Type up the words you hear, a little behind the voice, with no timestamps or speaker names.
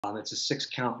It's a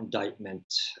six-count indictment.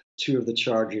 Two of the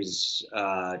charges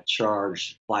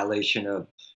charge violation of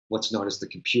what's known as the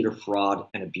Computer Fraud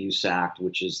and Abuse Act,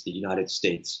 which is the United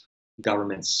States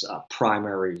government's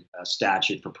primary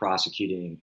statute for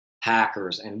prosecuting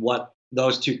hackers. And what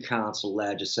those two counts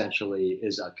allege essentially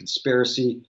is a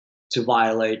conspiracy to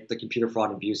violate the Computer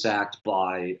Fraud and Abuse Act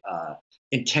by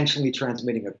intentionally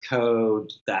transmitting a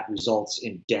code that results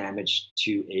in damage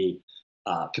to a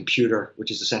computer,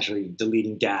 which is essentially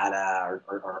deleting data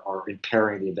or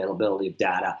impairing the availability of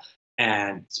data.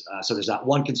 And so there's that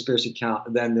one conspiracy count.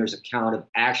 And then there's a count of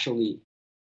actually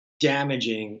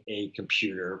damaging a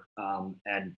computer.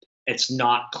 And it's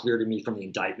not clear to me from the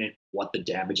indictment what the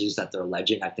damage is that they're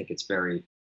alleging. I think it's very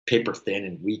paper thin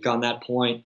and weak on that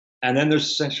point. And then there's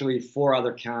essentially four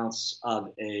other counts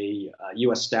of a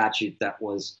U.S. statute that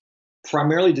was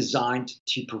primarily designed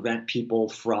to prevent people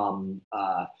from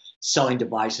selling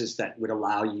devices that would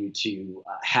allow you to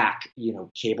hack,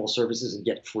 cable services and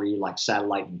get free like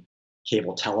satellite and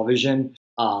cable television.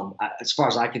 As far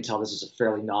as I can tell, this is a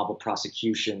fairly novel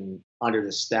prosecution under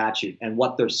the statute. And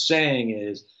what they're saying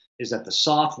is that the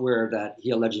software that he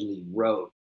allegedly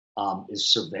wrote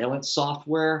is surveillance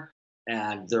software.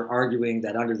 And they're arguing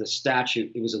that under the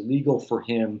statute, it was illegal for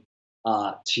him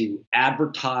to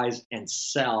advertise and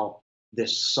sell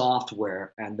this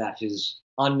software, and that his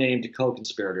unnamed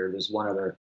co-conspirator, there's one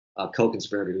other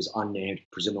co-conspirator who's unnamed,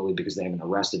 presumably because they haven't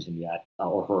arrested him yet,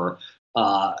 or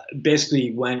her,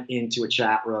 basically went into a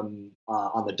chat room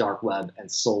on the dark web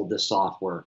and sold this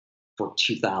software for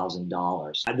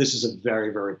 $2,000. And this is a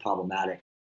very, very problematic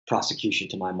prosecution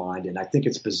to my mind. And I think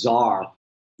it's bizarre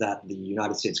that the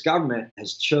United States government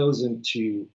has chosen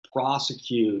to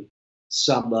prosecute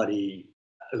somebody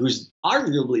who's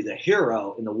arguably the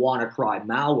hero in the WannaCry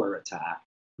malware attack,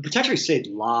 who potentially saved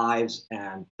lives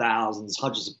and thousands,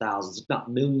 hundreds of thousands, if not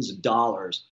millions of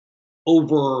dollars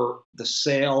over the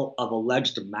sale of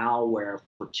alleged malware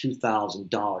for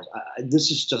 $2,000.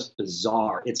 This is just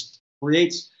bizarre. It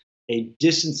creates a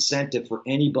disincentive for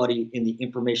anybody in the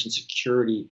information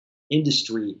security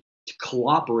industry to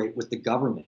cooperate with the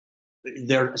government.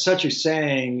 They're essentially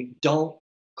saying, don't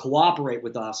cooperate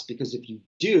with us, because if you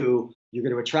do, you're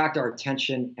going to attract our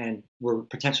attention and we're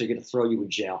potentially going to throw you in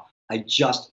jail. I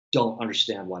just don't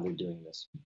understand why they're doing this.